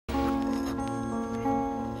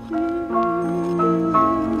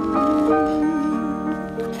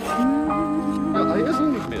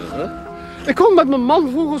Ik kon met mijn man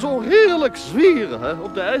vroeger zo heerlijk zwieren. Hè.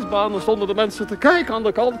 Op de ijsbaan stonden de mensen te kijken aan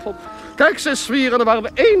de kant van... Kijk, ze zwieren. En dan waren we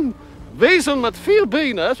één wezen met 4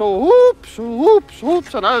 benen. Hè. Zo hoeps, hoeps,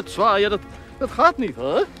 hoeps en uitzwaaien. Dat gaat niet,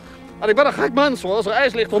 hè. En ik ben een gek mens hoor. Als er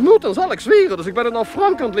ijs ligt ontmoet, dan zal ik zwieren. Dus ik ben het nou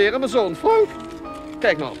Frank aan het leren, mijn zoon Frank.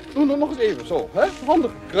 Kijk nou, doe het nog eens even zo, hè?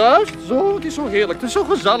 Handen gekruist, zo, het is zo heerlijk. Het is zo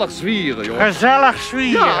gezellig zwieren, joh. Gezellig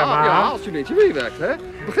zwieren, man. Ja, als je een beetje meewerkt, hè.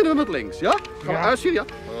 Beginnen we met links, ja? Gaan we uitzwieren,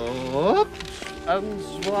 ja? Hop, en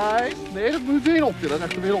zwaai. Nee, dat moet je been optillen,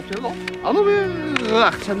 dat been optillen. En dan weer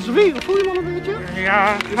rechts en zwieren. Voel je wel een beetje?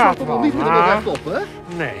 Ja, je staat er nog niet helemaal rechtop, hè?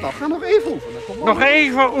 Nee. Nou, ga nog even oefenen. Nog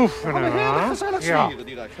even oefenen, gaan we heerlijk gezellig zwieren ja.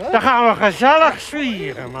 direct, hè? Dan gaan we gezellig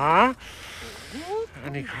zwieren, man.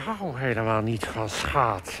 En ik hou helemaal niet van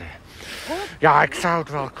schaatsen. Ja, ik zou het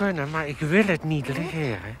wel kunnen, maar ik wil het niet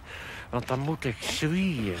leren. Want dan moet ik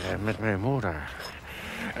zwieren met mijn moeder.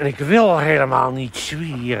 En ik wil helemaal niet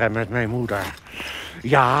zwieren met mijn moeder.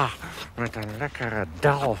 Ja, met een lekkere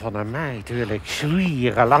dal van een meid wil ik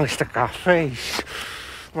zwieren langs de cafés.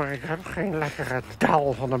 Maar ik heb geen lekkere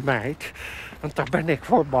dal van een meid. Want daar ben ik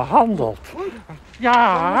voor behandeld.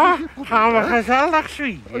 Ja, gaan we gezellig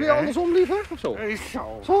zwieren. Wil je andersom liever, of zo?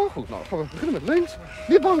 Zo. Zo, goed. Nou, gaan we beginnen met links.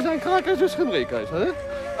 Niet bang zijn, kraakijs is geen breekijs, hè?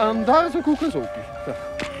 En daar is een koek en zoopje.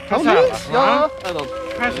 Gezellig, ja. En dan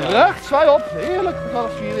rechts, zwaai op. Heerlijk,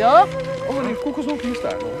 gezellig zwieren, ja? Oh, en die koek en zoopje hier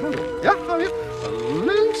staan. Ja, gaan we weer.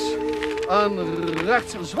 Links. En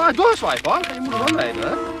rechts. Zwaai, doorzwaai, Frank. Je moet wel leiden, hè?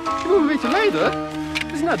 Je moet een beetje leiden.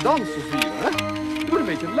 Het is net dansen zwieren, hè? Je moet een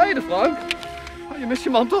beetje leiden, Frank. Je mist je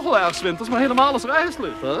man toch wel erg 's winters, maar helemaal als er ijs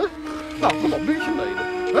ligt, hè? Nou, kom op, een beetje leiden.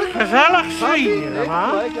 Gezellig zwieren, man.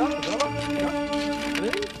 Ja, gezellig. Ja.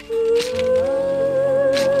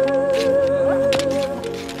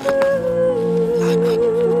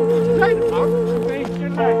 Leiden, Frank. Een beetje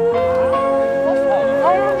leiden.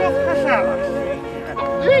 Oh, wat gezellig zwieren.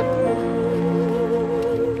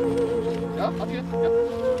 Ja, gaat hier. Ja.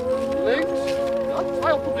 Links. Ja,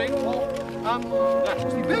 zwaai op de been. Aan rechts.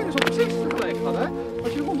 Dus die benen zo precies tegelijk gaan, hè?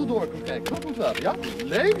 Als je onderdoor kunt kijken, dat moet wel. Ja,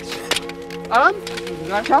 links. Aan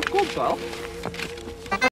rechts. Ja, komt wel.